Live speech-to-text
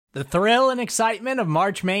The thrill and excitement of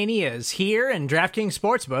March Mania is here, and DraftKings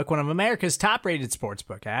Sportsbook, one of America's top-rated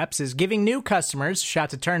sportsbook apps, is giving new customers a shot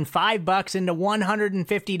to turn $5 into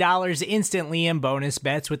 $150 instantly in bonus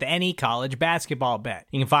bets with any college basketball bet.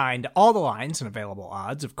 You can find all the lines and available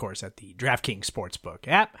odds, of course, at the DraftKings Sportsbook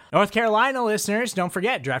app. North Carolina listeners, don't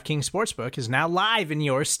forget, DraftKings Sportsbook is now live in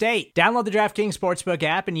your state. Download the DraftKings Sportsbook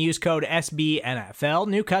app and use code SBNFL.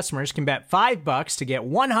 New customers can bet $5 to get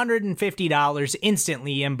 $150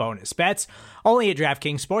 instantly in bonus bets, only at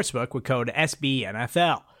DraftKings Sportsbook with code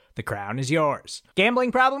SBNFL. The crown is yours.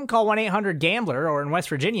 Gambling problem? Call 1-800-GAMBLER, or in West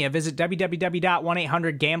Virginia, visit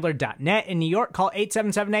www.1800gambler.net. In New York, call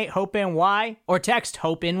 877-8-HOPE-NY or text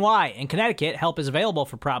HOPE-NY. In Connecticut, help is available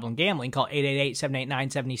for problem gambling. Call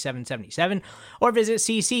 888-789-7777 or visit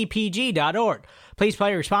ccpg.org. Please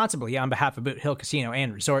play responsibly on behalf of Boot Hill Casino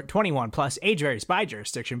and Resort. 21 plus, age varies by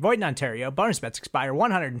jurisdiction. Void in Ontario. Bonus bets expire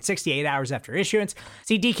 168 hours after issuance.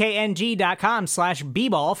 See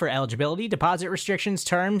dkng.com/bball for eligibility, deposit restrictions,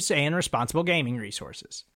 terms, and responsible gaming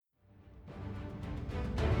resources.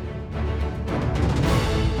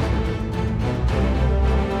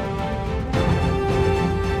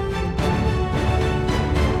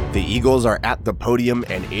 The Eagles are at the podium,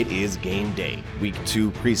 and it is game day. Week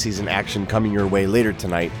 2 preseason action coming your way later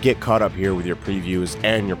tonight. Get caught up here with your previews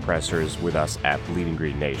and your pressers with us at Bleeding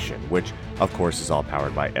Green Nation, which, of course, is all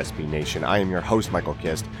powered by SB Nation. I am your host, Michael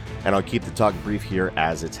Kist, and I'll keep the talk brief here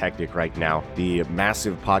as it's hectic right now. The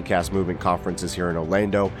massive podcast movement conference is here in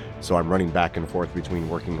Orlando, so I'm running back and forth between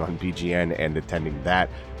working on BGN and attending that.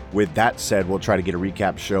 With that said, we'll try to get a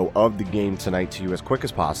recap show of the game tonight to you as quick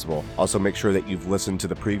as possible. Also, make sure that you've listened to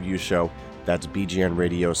the preview show. That's BGN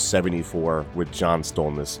Radio 74 with John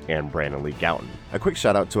Stolness and Brandon Lee Gouton. A quick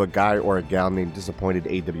shout out to a guy or a gal named Disappointed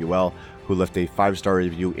AWL who left a 5-star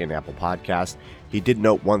review in Apple Podcasts. He did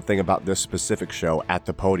note one thing about this specific show, At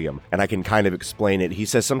the Podium, and I can kind of explain it. He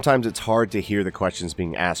says sometimes it's hard to hear the questions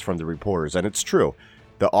being asked from the reporters, and it's true.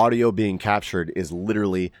 The audio being captured is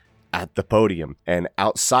literally at the podium, and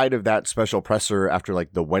outside of that special presser after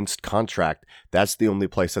like the Wentz contract, that's the only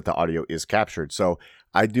place that the audio is captured. So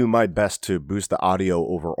I do my best to boost the audio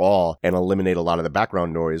overall and eliminate a lot of the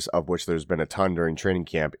background noise, of which there's been a ton during training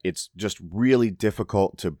camp. It's just really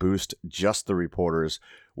difficult to boost just the reporters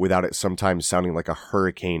without it sometimes sounding like a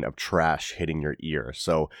hurricane of trash hitting your ear.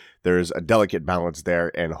 So there's a delicate balance there,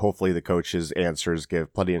 and hopefully the coach's answers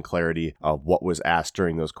give plenty of clarity of what was asked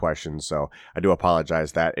during those questions. So I do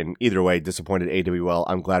apologize that. And either way, Disappointed AWL,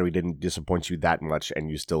 I'm glad we didn't disappoint you that much, and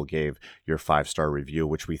you still gave your 5-star review,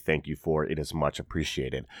 which we thank you for. It is much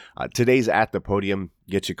appreciated. Today's At the Podium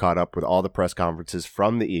gets you caught up with all the press conferences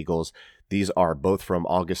from the Eagles. These are both from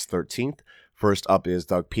August 13th. First up is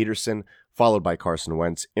Doug Peterson, followed by Carson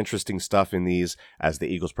Wentz. Interesting stuff in these as the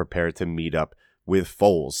Eagles prepare to meet up with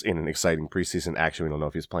Foles in an exciting preseason action. We don't know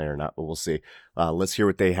if he's playing or not, but we'll see. Let's hear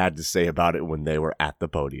what they had to say about it when they were at the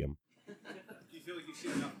podium. Do you feel like you've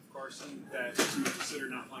seen enough of Carson that you would consider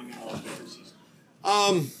not playing him all preseason?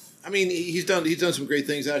 I mean, he's done some great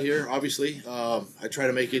things out here, obviously. I try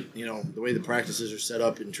to make it, the way the practices are set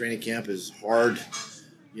up in training camp is hard,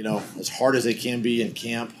 as hard as they can be in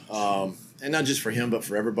camp. And not just for him, but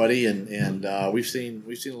for everybody. And we've seen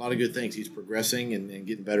a lot of good things. He's progressing and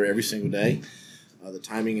getting better every single day. The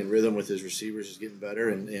timing and rhythm with his receivers is getting better.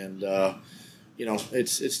 And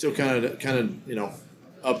it's still kind of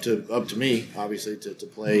up to me, obviously, to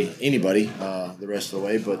play anybody the rest of the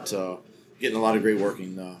way. But getting a lot of great work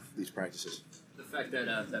in these practices. The fact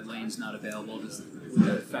that Lane's not available, would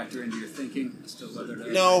that factor into your thinking as to whether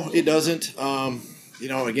to... No, it doesn't.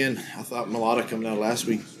 Again, I thought Mulata coming out last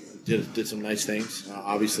week did some nice things.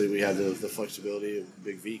 Obviously, we had the flexibility of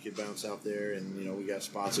Big V could bounce out there, and we got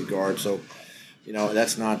spots at guard. So,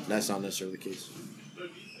 that's not necessarily the case. So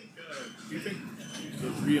do you think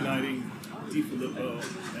reuniting DiFilippo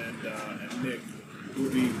and Nick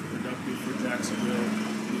would be productive for Jacksonville?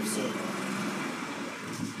 If so,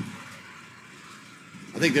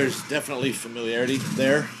 I think there's definitely familiarity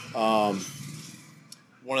there.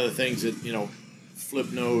 One of the things that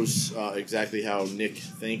Flip knows exactly how Nick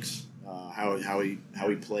thinks, how he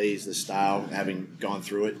plays, the style, having gone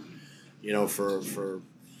through it, for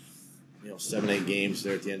 7-8 games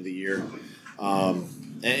there at the end of the year,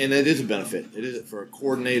 and it is a benefit. It is for a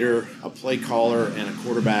coordinator, a play caller, and a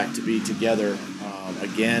quarterback to be together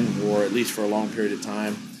again, or at least for a long period of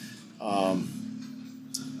time.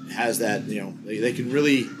 Has that they can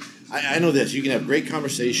really. I know this. You can have great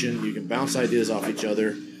conversation. You can bounce ideas off each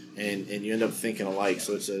other. And you end up thinking alike,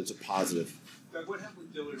 so it's a positive. What happened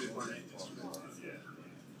with Dillard and Barnett yesterday?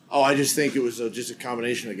 Oh, I just think it was just a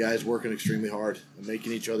combination of guys working extremely hard and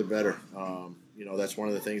making each other better. that's one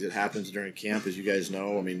of the things that happens during camp, as you guys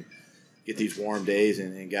know. I mean, get these warm days,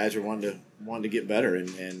 and guys are wanting to get better, and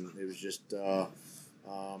it was just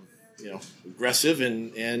aggressive,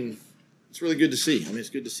 and it's really good to see. I mean, it's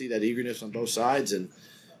good to see that eagerness on both sides, and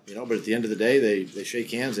but at the end of the day, they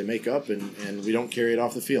shake hands, they make up, and we don't carry it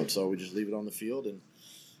off the field, so we just leave it on the field and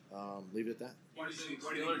leave it at that. Why do you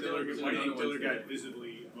think Diller got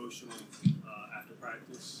visibly emotional after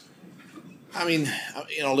practice? I mean,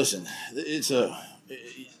 listen, it's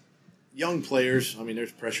young players. I mean,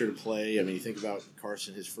 there's pressure to play. I mean, you think about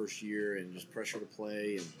Carson, his first year, and just pressure to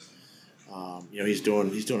play, and he's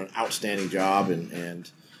doing an outstanding job,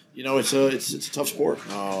 and it's a tough sport.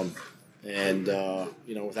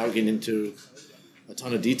 Without getting into a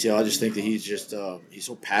ton of detail, I just think that he's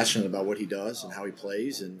so passionate about what he does and how he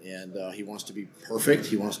plays, and he wants to be perfect.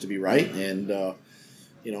 He wants to be right, and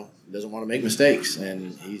doesn't want to make mistakes.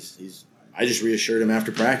 And I just reassured him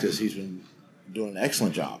after practice he's been doing an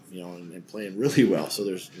excellent job, and playing really well. So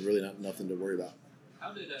there's really nothing to worry about.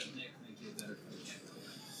 How did Nick make you a better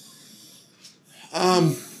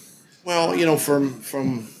coach? Well,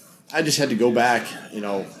 from I just had to go back, and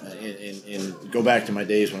go back to my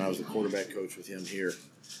days when I was the quarterback coach with him here,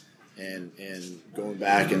 and going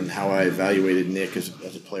back and how I evaluated Nick as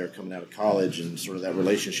a player coming out of college, and sort of that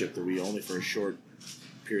relationship that we only for a short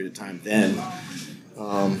period of time then.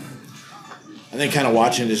 I think kind of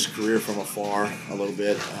watching his career from afar a little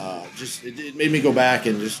bit, it made me go back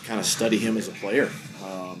and just kind of study him as a player.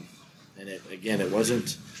 And it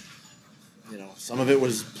wasn't. Some of it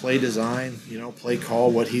was play design, play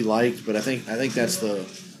call, what he liked. But I think that's the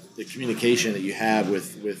communication that you have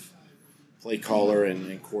with play caller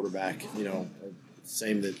and quarterback.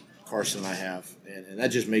 Same that Carson and I have, and that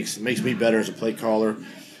just makes me better as a play caller.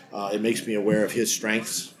 It makes me aware of his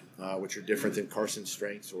strengths, which are different than Carson's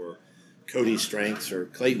strengths or Cody's strengths or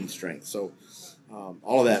Clayton's strengths. So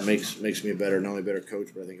all of that makes me not only a better coach,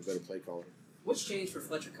 but I think a better play caller. What's changed for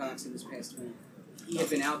Fletcher Cox in this past week? He had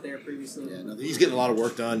been out there previously. Yeah, he's getting a lot of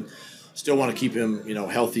work done. Still want to keep him,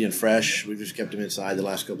 healthy and fresh. We've just kept him inside the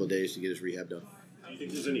last couple of days to get his rehab done. Do you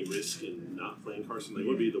think there's any risk in not playing Carson? Like,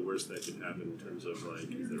 what would be the worst that could happen in terms of,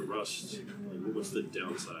 is there rust? What's the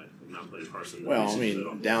downside of not playing Carson? Well, I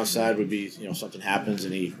mean, downside would be, something happens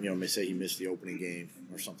and he, may say he missed the opening game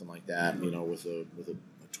or something like that, with a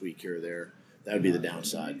tweak here or there. That would be the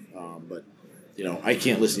downside. But I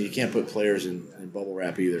can't listen. You can't put players in bubble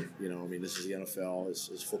wrap either. This is the NFL.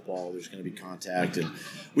 It's football. There's going to be contact, and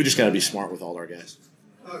we just got to be smart with all our guys.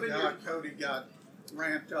 Cody got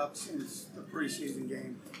ramped up since the preseason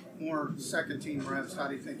game. More second-team reps. How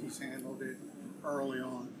do you think he's handled it early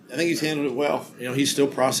on? I think he's handled it well. He's still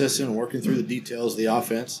processing and working through the details of the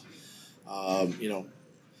offense.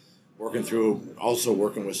 Working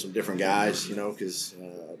with some different guys. Because.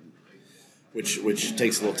 Which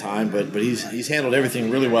takes a little time, but he's handled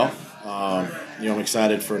everything really well. I'm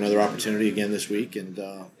excited for another opportunity again this week, and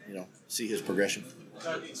see his progression.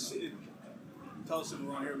 Tell us if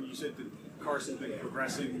we're on here. You said that Carson's been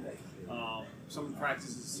progressing. Some of the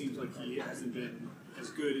practices it seems like he hasn't been as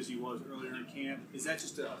good as he was earlier in camp. Is that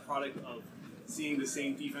just a product of seeing the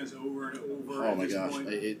same defense over and over? Oh my gosh,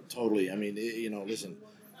 it totally. I mean, listen,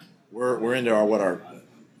 we're into our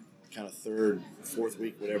kind of third, fourth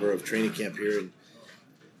week, whatever, of training camp here. And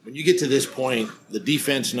when you get to this point, the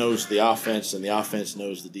defense knows the offense and the offense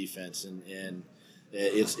knows the defense. And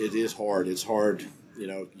it is hard. It's hard.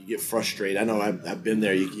 You get frustrated. I know I've been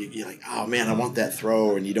there. You're like, oh, man, I want that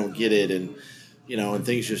throw, and you don't get it. And, and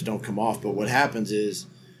things just don't come off. But what happens is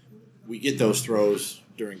we get those throws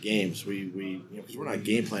during games. Because we're not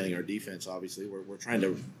game planning our defense, obviously. We're trying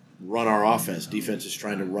to run our offense. Defense is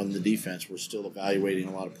trying to run the defense. We're still evaluating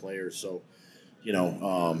a lot of players. So,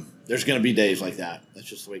 there's going to be days like that. That's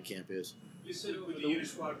just the way camp is. You said with the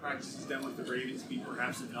inter-squad practices done with the Ravens be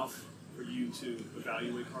perhaps enough for you to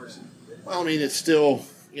evaluate Carson? Well, I mean, it's still,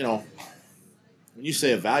 when you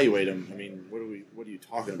say evaluate him, I mean, what are you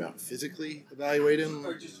talking about? Physically evaluate him?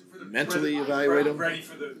 Or just mentally evaluate him? Ready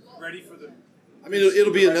for the. I mean,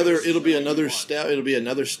 it'll be another step. It'll be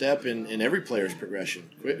another step in every player's progression.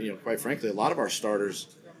 Quite frankly, a lot of our starters,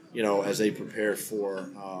 as they prepare for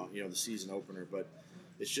the season opener. But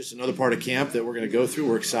it's just another part of camp that we're going to go through.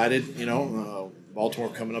 We're excited. Baltimore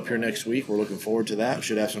coming up here next week. We're looking forward to that. We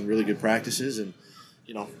should have some really good practices, and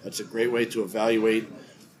that's a great way to evaluate.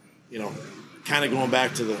 Kind of going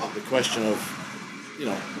back to the question of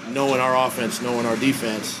knowing our offense, knowing our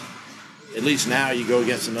defense. At least now you go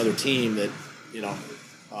against another team that.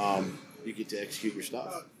 You get to execute your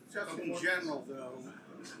stuff. Just in general, though,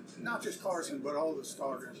 not just Carson, but all the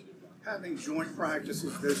starters, having joint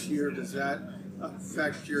practices this year, does that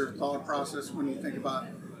affect your thought process when you think about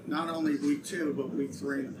not only week 2 but week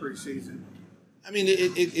 3 in the preseason? I mean,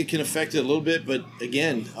 it can affect it a little bit, but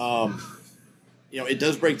again, it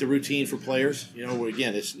does break the routine for players.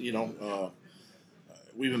 Again, it's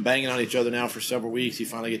we've been banging on each other now for several weeks. You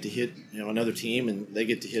finally get to hit another team, and they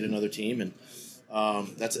get to hit another team, and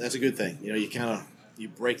that's a good thing. You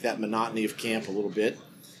break that monotony of camp a little bit,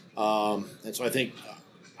 and so I think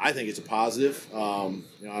it's a positive.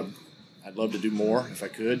 I'd love to do more if I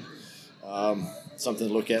could. Something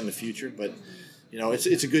to look at in the future, but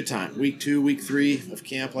it's a good time. Week 2, week 3 of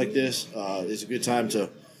camp like this is a good time to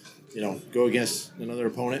go against another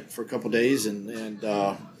opponent for a couple days and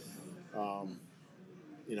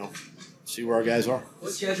see where our guys are.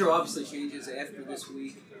 The schedule obviously changes after this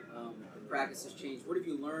week. The practices change. What have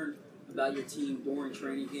you learned about your team during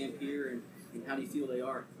training camp here, and how do you feel they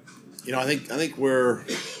are? I think we're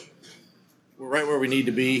right where we need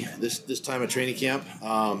to be this time of training camp.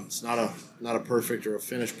 It's not a perfect or a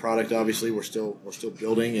finished product. Obviously, we're still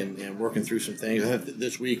building and working through some things. I think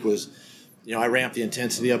this week was, I ramped the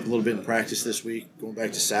intensity up a little bit in practice this week, going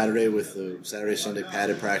back to Saturday with the Saturday Sunday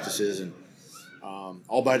padded practices, and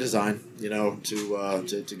all by design.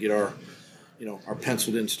 To get our our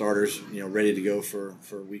penciled in starters ready to go for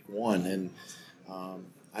week 1, and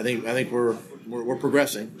I think we're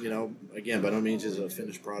progressing. Again, by no means is a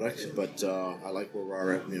finished product, but I like where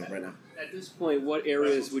we're at right now. At this point, what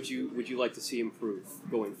areas would you like to see improve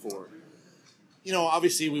going forward?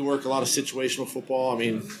 Obviously we work a lot of situational football. I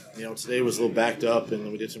mean, today was a little backed up, and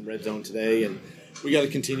then we did some red zone today, and we got to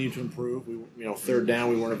continue to improve. Third down,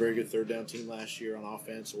 we weren't a very good third down team last year on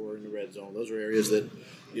offense or in the red zone. Those are areas that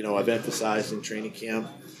I've emphasized in training camp.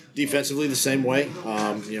 Defensively, the same way.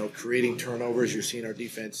 Creating turnovers. You're seeing our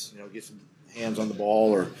defense, get some hands on the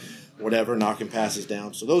ball or whatever, knocking passes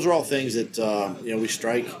down. So those are all things that we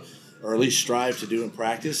strike or at least strive to do in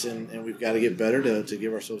practice, and we've got to get better to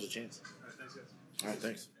give ourselves a chance. All right,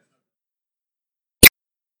 thanks.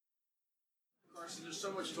 Carson, there's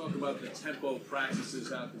so much talk about the tempo of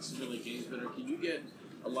practices out that's really games better. Can you get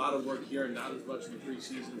a lot of work here and not as much in the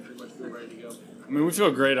preseason and pretty much feel ready to go? I mean, we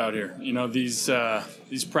feel great out here.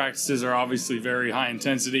 These practices are obviously very high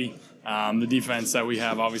intensity. The defense that we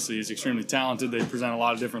have obviously is extremely talented. They present a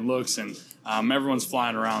lot of different looks, and everyone's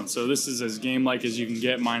flying around. So this is as game-like as you can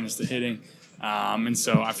get, minus the hitting. And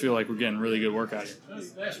so I feel like we're getting really good work out here.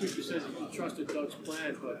 Last week you said you trusted Doug's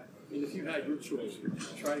plan, but if you had your choice, would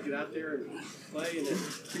you try to get out there and play in the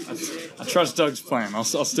preseason game? I trust Doug's plan. I'll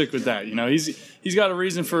stick with that. He's got a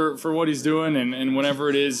reason for what he's doing, and whenever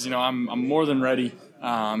it is, I'm more than ready,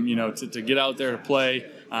 to get out there to play.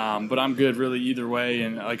 But I'm good really either way.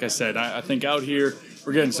 And like I said, I think out here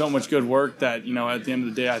we're getting so much good work that, at the end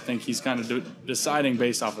of the day, I think he's kind of deciding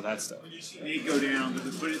based off of that stuff. When you see Nate go down,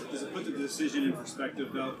 does it put the decision in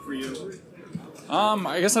perspective, though, for you?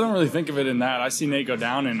 I guess I don't really think of it in that. I see Nate go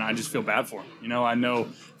down, and I just feel bad for him. I know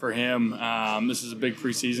for him, this is a big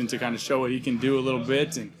preseason to kind of show what he can do a little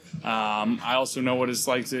bit. And I also know what it's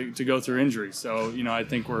like to go through injury. So, I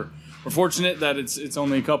think we're fortunate that it's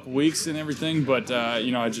only a couple weeks and everything, but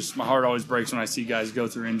my heart always breaks when I see guys go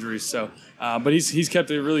through injuries. So, but he's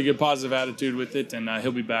kept a really good positive attitude with it, and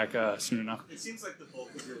he'll be back soon enough. It seems like the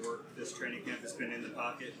bulk of your work this training camp has been in the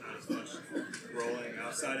pocket, not as much rolling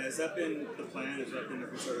outside. Has that been the plan? Has that been the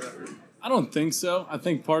concerted effort? I don't think so. I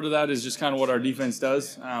think part of that is just kind of what our defense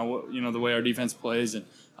does, the way our defense plays, and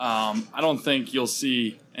I don't think you'll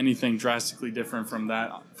see anything drastically different from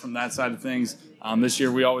that side of things. This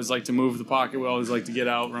year, we always like to move the pocket. We always like to get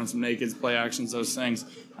out, run some nakeds, play actions, those things.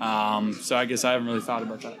 So I guess I haven't really thought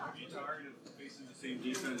about that. Are you tired of facing the same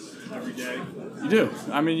defense every day?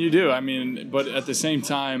 You do. But at the same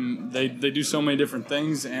time, they do so many different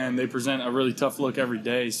things, and they present a really tough look every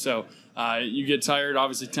day. So you get tired.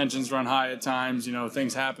 Obviously, tensions run high at times.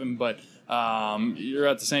 Things happen, but you're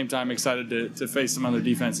at the same time excited to face some other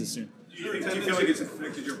defenses soon. Do you feel like it's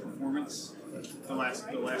affected your performance the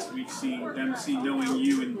last week, knowing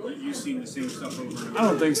you and you seeing the same stuff over and over?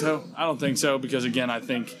 I don't think so because, again, I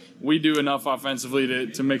think we do enough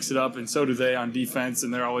offensively to mix it up, and so do they on defense,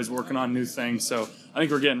 and they're always working on new things. So I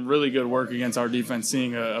think we're getting really good work against our defense,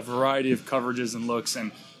 seeing a variety of coverages and looks,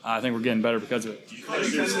 and I think we're getting better because of it. Do you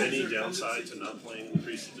think there's any downside to not playing in the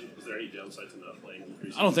preseason? Was there any downside to not playing in the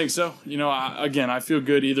preseason? I don't think so. I feel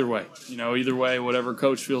good either way. Either way, whatever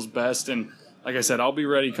coach feels best. And like I said, I'll be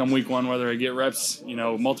ready come week 1, whether I get reps,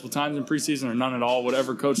 multiple times in preseason or none at all,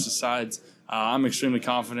 whatever coach decides. I'm extremely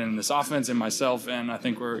confident in this offense and myself, and I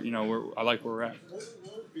think I like where we're at. What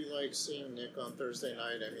would it be like seeing Nick on Thursday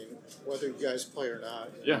night? I mean, whether you guys play or not.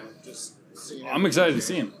 Yeah. Just seeing I'm excited to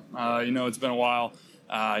see him. It's been a while.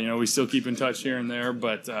 We still keep in touch here and there,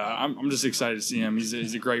 but I'm just excited to see him.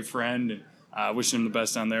 He's a great friend, and wishing him the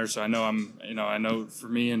best down there. So I know for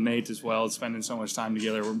me and Nate as well, spending so much time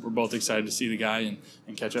together, we're both excited to see the guy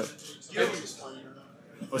and catch up.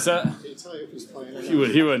 What's that? Can you tell you if he's playing or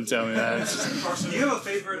not? He wouldn't tell me that. Do you have a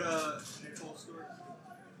favorite Nick Foles story?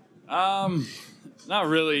 Not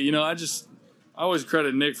really. I always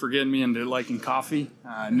credit Nick for getting me into liking coffee.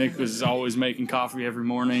 Nick was always making coffee every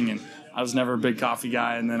morning, and I was never a big coffee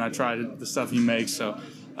guy, and then I tried the stuff he makes. So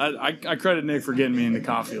I credit Nick for getting me into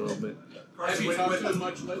coffee a little bit. Have you talked to him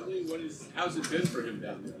much lately? How's it been for him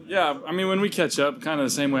down there? Yeah, I mean, when we catch up, kind of the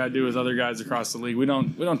same way I do with other guys across the league, we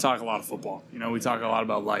don't talk a lot of football. We talk a lot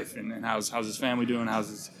about life and how's his family doing,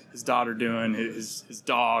 how's his daughter doing, his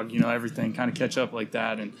dog, everything, kind of catch up like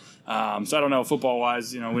that. And so I don't know,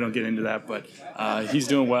 football-wise, we don't get into that, but he's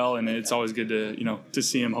doing well, and it's always good to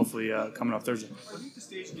see him hopefully coming up Thursday. What are you at the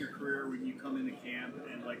stage in your career when you come into camp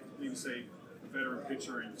and, like, maybe say, veteran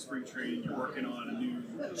pitcher in spring training, you're working on a new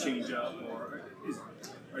changeup, or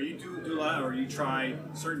are you do a lot, or you try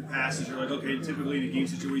certain passes? You're like, okay, typically in a game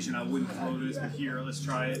situation, I wouldn't throw this, but here, let's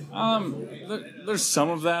try it. There's some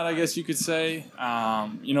of that, I guess you could say. A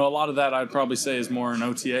lot of that I'd probably say is more in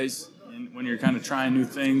OTAs, and when you're kind of trying new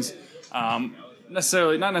things. Not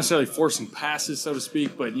necessarily forcing passes, so to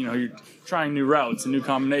speak, but you're trying new routes and new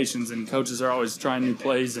combinations, and coaches are always trying new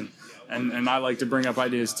plays, and I like to bring up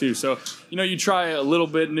ideas too. So, you try a little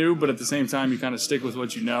bit new, but at the same time, you kind of stick with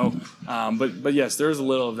what you know. But yes, there's a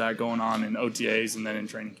little of that going on in OTAs and then in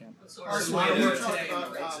training camp. When you talk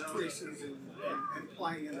about preseason and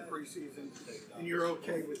playing in the preseason, and you're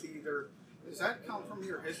okay with either, does that come from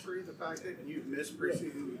your history, the fact that you've missed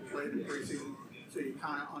preseason, you've played in preseason, so you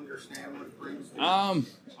kind of understand what it brings to you?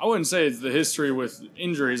 I wouldn't say it's the history with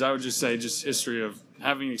injuries. I would just say history of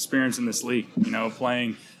having experience in this league,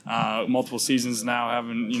 playing multiple seasons now,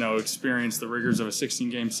 having, experienced the rigors of a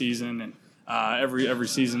 16-game season, and every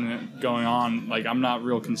season going on. Like, I'm not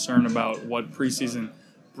real concerned about what preseason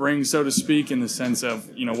brings, so to speak, in the sense of,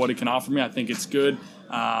 what it can offer me. I think it's good,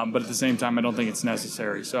 but at the same time, I don't think it's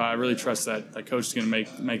necessary. So I really trust that coach is going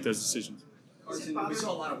to make those decisions. Carson, we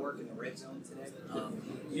saw a lot of work in the red zone today.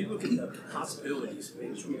 You look at the possibilities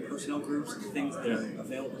between personnel groups and things that are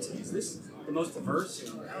available to you. Is this the most diverse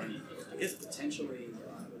and I guess potentially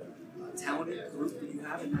talented group that you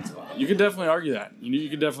have in that spot? You could definitely argue that. You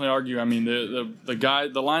could definitely argue. I mean, the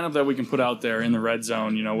lineup that we can put out there in the red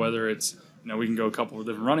zone. Whether it's we can go a couple of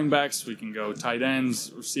different running backs, we can go tight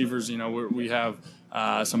ends, receivers. We have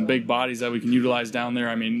some big bodies that we can utilize down there.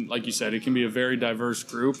 I mean, like you said, it can be a very diverse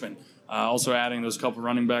group, and also adding those couple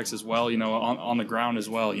running backs as well, on the ground as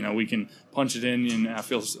well. We can punch it in, and I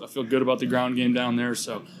feel good about the ground game down there.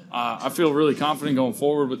 So I feel really confident going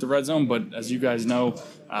forward with the red zone. But as you guys know,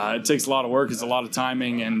 it takes a lot of work, it's a lot of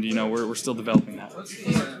timing, and we're still developing that. What's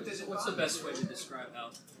the best way to describe how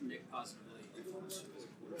Nick possibly influenced you as a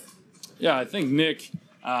quarterback? Yeah, I think Nick.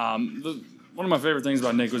 One of my favorite things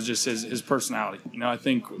about Nick was just his personality. I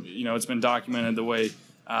think it's been documented the way.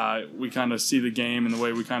 We kind of see the game and the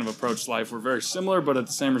way we kind of approach life. We're very similar, but at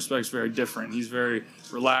the same respects, very different. He's very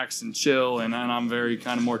relaxed and chill, and I'm very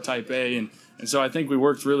kind of more type A. And so I think we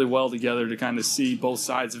worked really well together to kind of see both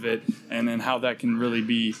sides of it, and then how that can really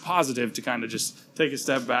be positive to kind of just take a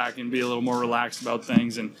step back and be a little more relaxed about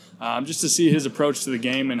things. And just to see his approach to the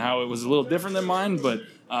game and how it was a little different than mine, but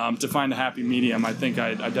to find a happy medium, I think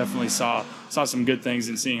I definitely saw some good things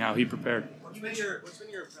in seeing how he prepared. What's been your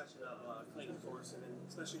impression of Clayton Thorson, and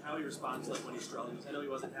especially how he responds when he struggles? I know he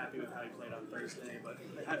wasn't happy with how he played on Thursday, but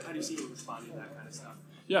how do you see him responding to that kind of stuff?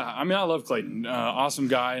 Yeah, I mean, I love Clayton. Awesome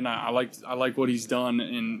guy, and I like what he's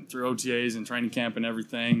done through OTAs and training camp and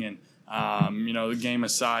everything. And the game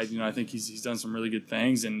aside, I think he's done some really good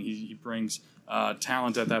things, and he brings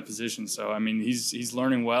talent at that position. So I mean, he's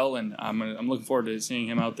learning well, and I'm looking forward to seeing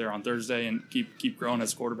him out there on Thursday and keep growing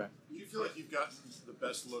as quarterback. Do you feel like you've gotten the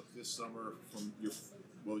best look this summer from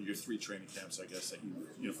your three training camps, I guess, that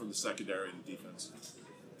you from the secondary and the defense?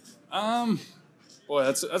 Boy,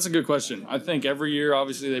 that's a good question. I think every year,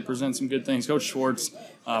 obviously, they present some good things. Coach Schwartz,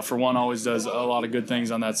 for one, always does a lot of good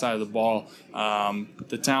things on that side of the ball.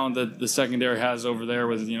 The talent that the secondary has over there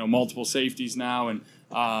with multiple safeties now, and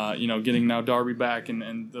getting now Darby back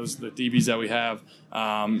and the DBs that we have.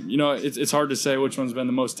 It's hard to say which one's been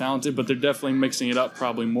the most talented, but they're definitely mixing it up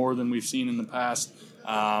probably more than we've seen in the past.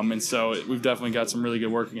 And so we've definitely got some really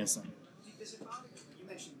good work against them. Does it bother you? You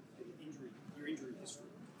mentioned your injury history.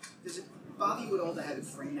 Does it bother you at all to have it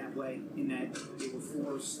framed that way, in that they were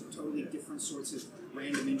four totally different sorts of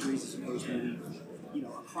random injuries as opposed to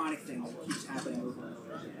a chronic thing that keeps happening over and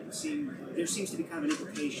over again? There seems to be kind of an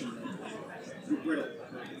implication that brittle.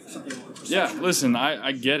 Something Yeah, listen,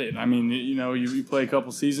 I get it. I mean, you play a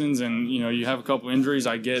couple seasons and, you have a couple injuries.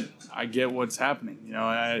 I get what's happening.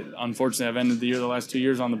 Unfortunately, I've ended the year the last 2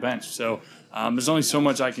 years on the bench. So there's only so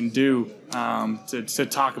much I can do to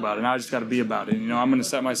talk about it. And I just got to be about it. I'm going to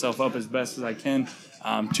set myself up as best as I can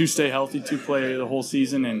to stay healthy, to play the whole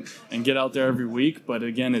season and get out there every week. But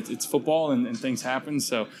again, it's football and things happen.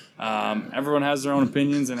 So everyone has their own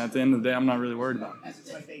opinions. And at the end of the day, I'm not really worried about it. As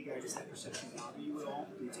a type A guy, does that perception bother you at all?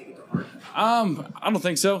 Do you take it to heart? I don't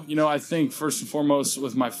think so. I think first and foremost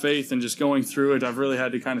with my faith and just going through it, I've really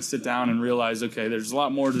had to kind of sit down and realize, okay, there's a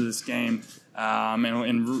lot more to this game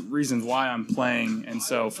and reasons why I'm playing. And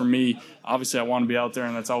so for me, obviously I want to be out there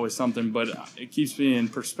and that's always something, but it keeps me in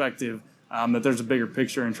perspective that there's a bigger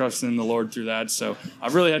picture and trusting in the Lord through that. So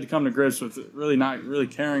I've really had to come to grips with really not really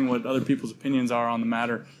caring what other people's opinions are on the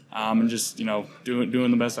matter and just,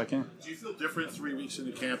 doing the best I can. Do you feel different 3 weeks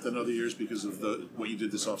into camp than other years because of what you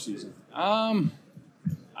did this offseason?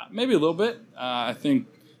 Maybe a little bit. I think,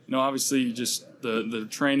 obviously just the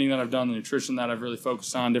training that I've done, the nutrition that I've really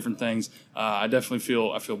focused on, different things. I definitely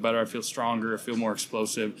feel better. I feel stronger. I feel more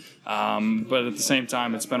explosive. But at the same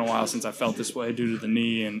time, it's been a while since I felt this way due to the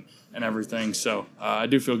knee and everything. So I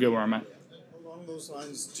do feel good where I'm at. Along those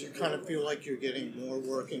lines, do you kind of feel like you're getting more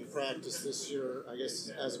work in practice this year, I guess,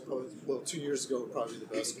 as opposed, 2 years ago, probably the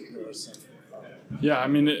best comparison? Yeah, I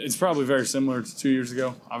mean, it's probably very similar to 2 years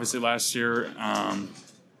ago. Obviously, last year,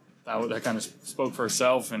 that kind of spoke for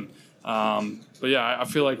itself. But yeah, I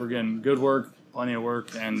feel like we're getting good work, plenty of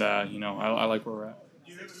work, and, I like where we're at.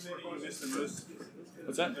 Do you have you missed the most?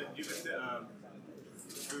 What's that? Do you miss the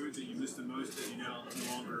food that you missed the most that you now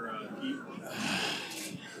no longer eat?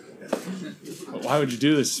 Why would you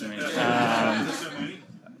do this to me?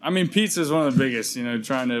 I mean, pizza is one of the biggest,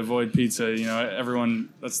 trying to avoid pizza. Everyone,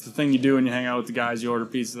 that's the thing you do when you hang out with the guys, you order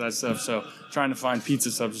pizza, that stuff. So trying to find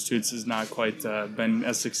pizza substitutes has not quite been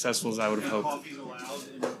as successful as I would have hoped. Coffee's allowed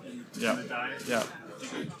in the diet? Yeah. Do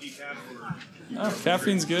you go decaf or? Oh,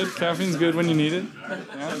 caffeine's good. Caffeine's good when you need it. Yeah.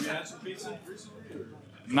 Have you had some pizza recently?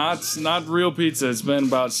 Not real pizza. It's been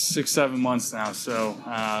about 6-7 months now. So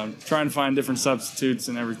trying to find different substitutes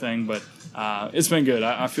and everything. But it's been good.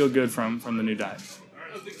 I feel good from the new diet.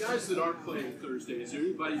 Of the guys that are playing Thursday, is there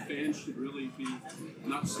anybody fans should really be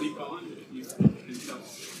not sleep on? If you can tell.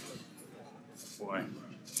 Boy.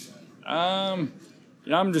 I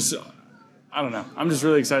don't know. I'm just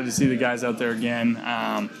really excited to see the guys out there again.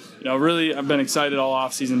 Really, I've been excited all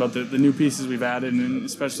offseason about the new pieces we've added, and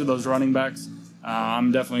especially those running backs.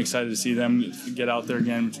 I'm definitely excited to see them get out there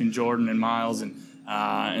again between Jordan and Miles and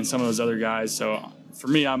some of those other guys. So for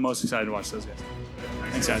me, I'm most excited to watch those guys.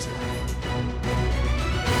 Thanks, guys.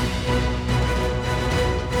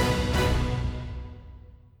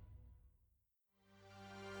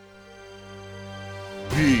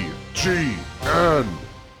 PG